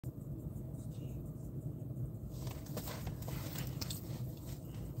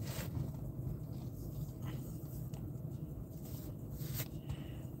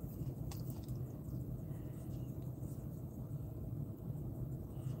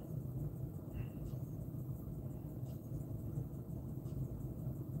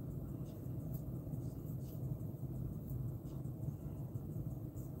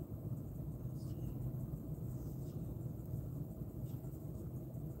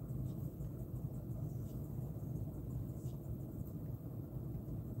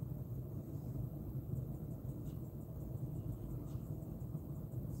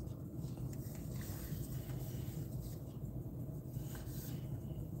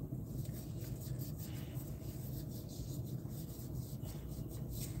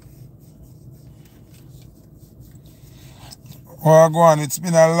Well, go on, it's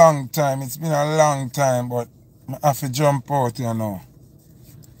been a long time. It's been a long time, but I have to jump out, you know.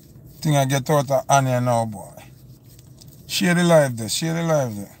 Think I get out of Anya now, boy. Share the life there, share the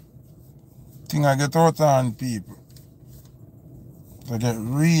life there. Think I get out of hand, people. To get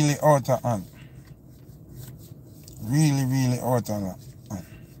really out of hand. Really, really out of hand.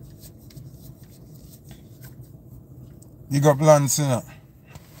 You got plans, you know.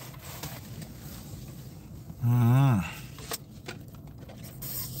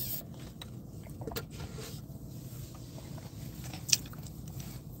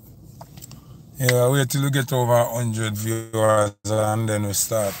 Yeah, wait till we get over 100 viewers and then we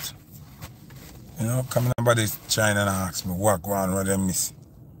start. You know, coming somebody trying and ask me what one what they miss.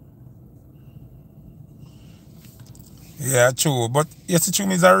 Yeah, true. But yes, the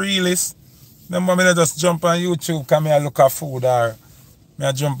truth is a realist. Remember me just jump on YouTube because I look at food or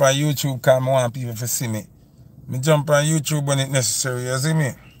I jump on YouTube because I want people to see me. Me jump on YouTube when it's necessary, you see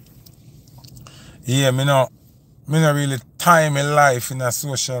me? Yeah, me not really time my life in a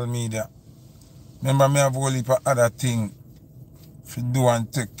social media. Remember me have a whole heap of other things to do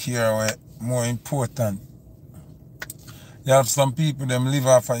and take care of more important. You have some people them live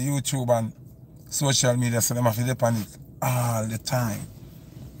off of YouTube and social media, so them have to depend on it all the time.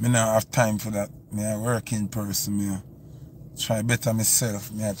 Me not have time for that. Me a working person, me a try better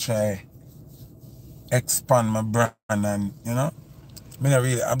myself, me a try expand my brand and you know. Me not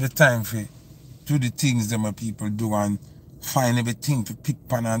really have the time for do the things that my people do and find everything to pick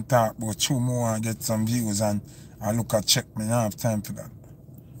pan and talk about two more and get some views and I look at check me, not have time for that.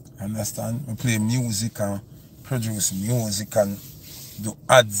 Understand? We play music and produce music and do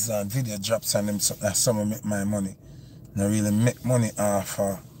ads and video drops and them that's some of make my money. Not really make money off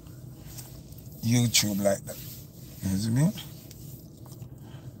YouTube like that. You see me?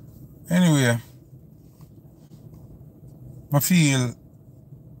 Anyway, I feel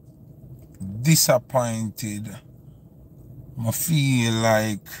disappointed. I feel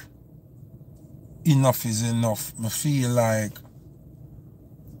like enough is enough. I feel like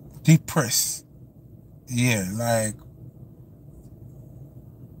depressed. Yeah, like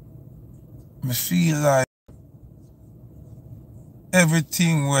I feel like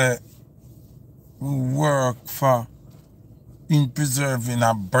everything where we work for in preserving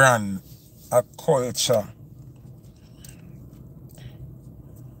a brand, a culture,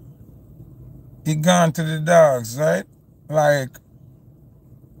 it gone to the dogs, right? Like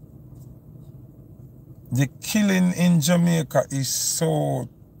the killing in Jamaica is so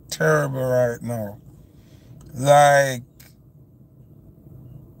terrible right now. Like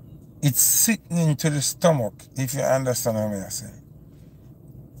it's sickening to the stomach, if you understand what I'm saying.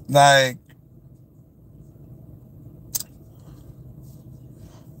 Like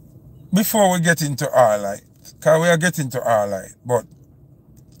before we get into our light, because we are getting to our light, but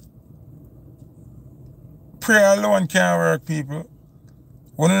prayer alone can't work, people.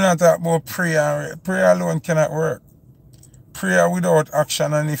 We do not talk about prayer. Prayer alone cannot work. Prayer without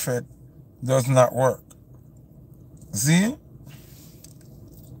action and effect does not work. See?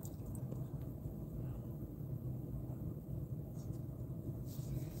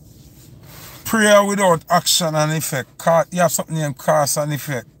 Prayer without action and effect. You have something named cause and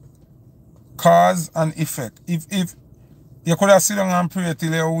effect. Cause and effect. If you could have sit down and pray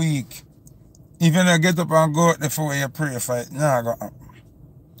till you're weak, if you don't get up and go out there for where you pray for it, nah, go happen.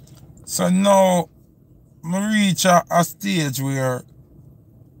 So now, I reach a stage where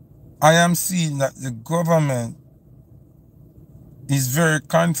I am seeing that the government is very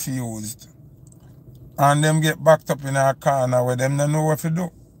confused and them get backed up in a corner where them don't know what to do.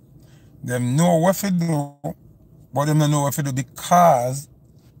 Them know what to do, but them don't know what to do because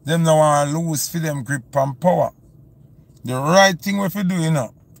them don't want to lose for them grip and power. The right thing what to do, you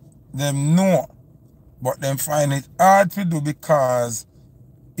know, them know, but them find it hard to do because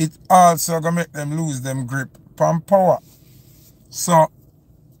it also gonna make them lose them grip and power. So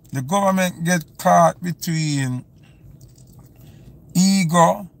the government get caught between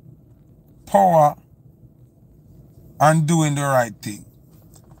ego, power, and doing the right thing.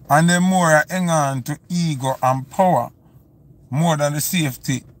 And the more I hang on to ego and power, more than the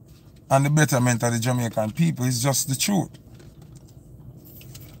safety and the betterment of the Jamaican people, is just the truth.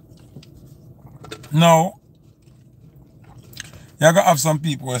 Now, you're gonna have some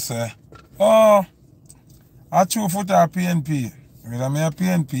people who say, oh, I true foot a PNP. Whether I'm a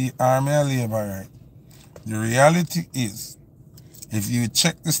PNP or I'm a Labour, right? The reality is, if you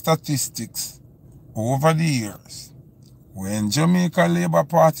check the statistics over the years, when Jamaica Labour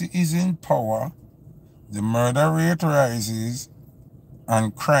Party is in power, the murder rate rises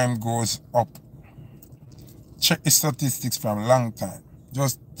and crime goes up. check the statistics from a long time.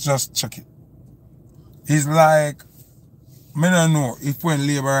 Just check it. It's like, I don't know if when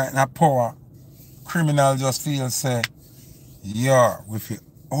Labour right now power, criminal just feel say, yeah, we feel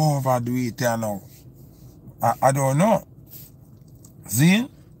overdo it here now. I don't know. See?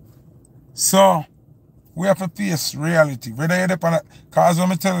 So, we have to face reality. Whether you're depend on, because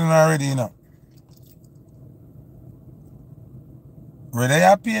I'm telling you already, you know. Whether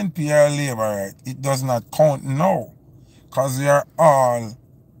you're PNP or Labour, right, it does not count now. Because they are all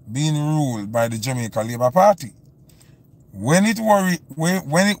being ruled by the Jamaica Labour Party. When it worry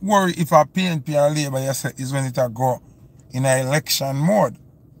if a PNP or Labour, you say, is when it a go in an election mode.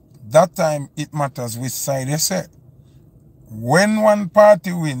 That time it matters which side you say. When one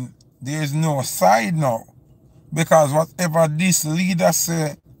party win, there is no side now. Because whatever this leader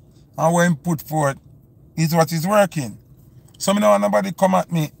say and when put forth is what is working. So I don't want nobody come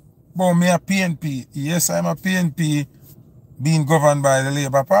at me, but me a PNP. Yes, I'm a PNP being governed by the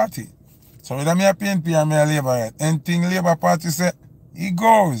Labour Party. So whether me a PNP or me a Labour, right? Anything Labour Party say, it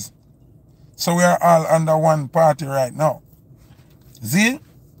goes. So we are all under one party right now. See?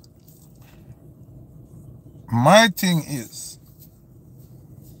 My thing is,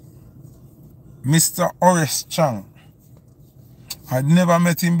 Mr. Horace Chang, I'd never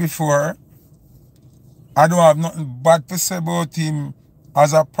met him before. I don't have nothing bad to say about him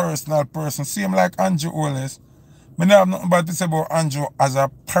as a personal person. See him like Andrew Holness. I don't have nothing bad to say about Andrew as a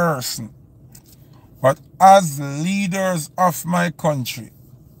person. But as leaders of my country,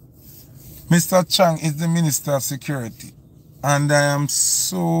 Mr. Chang is the Minister of Security. And I am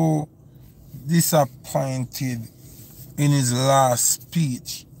so disappointed in his last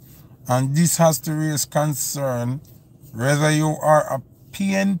speech. And this has to raise concern whether you are a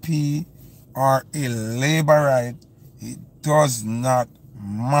PNP or a Labourite. It does not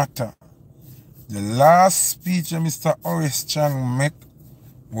matter. The last speech that Mr. Horace Chang made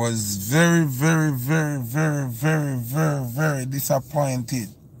was very, very, very, very, very, very, very disappointed.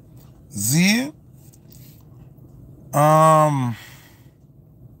 See?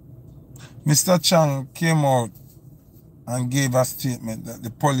 Mr. Chang came out and gave a statement that the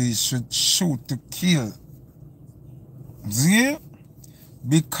police should shoot to kill. See?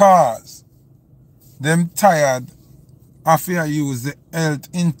 Because them tired of you use the health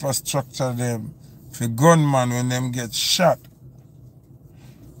infrastructure them for gunmen when them get shot.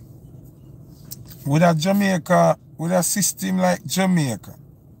 With a Jamaica, with a system like Jamaica.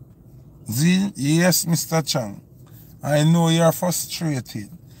 See? Yes, Mr. Chang. I know you're frustrated.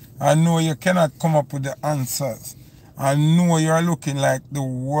 I know you cannot come up with the answers. I know you're looking like the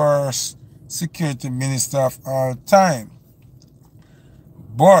worst security minister of all time.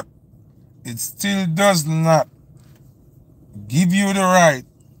 But it still does not give you the right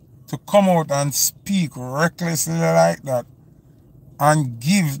to come out and speak recklessly like that and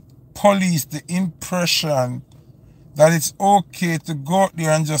give police the impression that it's okay to go out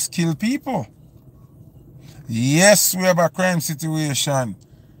there and just kill people. Yes, we have a crime situation.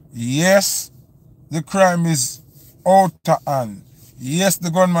 Yes, the crime is out of hand. Yes, the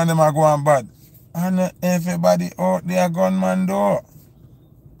gunman them are going bad. And everybody out there gunman though.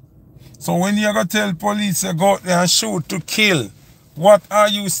 So when you go tell police to go out there and shoot to kill, what are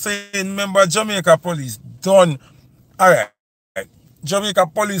you saying? Remember, Jamaica police done. Alright. Jamaica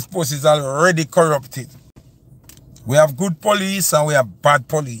police post is already corrupted. We have good police and we have bad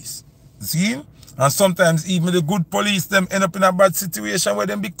police. See? And sometimes even the good police them end up in a bad situation where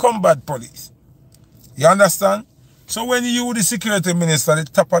them become bad police. You understand? So when you the security minister at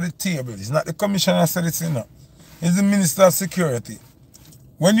the top of the table, it's not the commissioner said it's enough. It's the minister of security.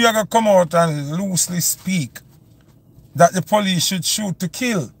 When you are going to come out and loosely speak that the police should shoot to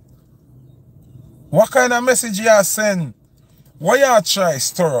kill, what kind of message you are sending? Why you try to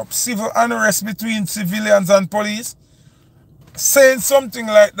stir up civil unrest between civilians and police? Saying something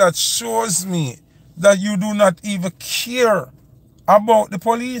like that shows me that you do not even care about the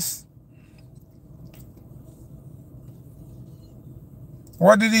police.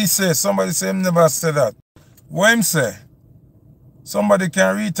 What did he say? Somebody say him never said that. What him say? Somebody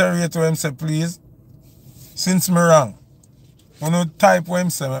can reiterate what him say, please. Since me wrong. When you type what him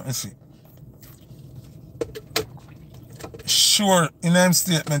say, let me see. Sure, in him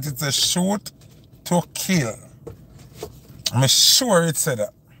statement it says shoot to kill. I'm sure it said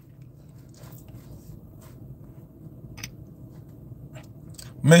that.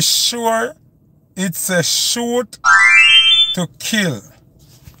 I'm sure it says shoot to kill.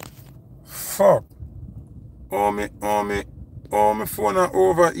 Fuck. Oh, my phone a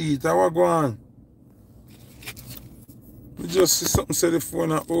overheat. I was going. We just see something say the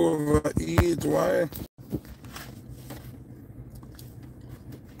phone a overheat. Why?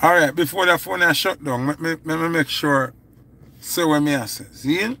 Alright, before the phone is shut down, let me make sure. Say what me I say.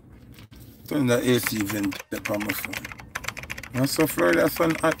 See? Turn the AC vent up on my phone. And so Florida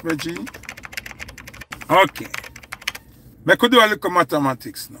sun hot, Reggie. Okay. I could do a little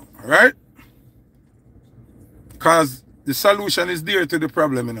mathematics now, alright? Because the solution is there to the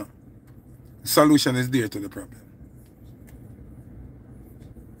problem, you know. The solution is there to the problem.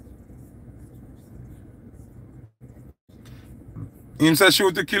 Him say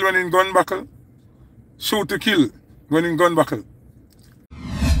shoot to kill when in gun buckle. Shoot to kill when in gun buckle.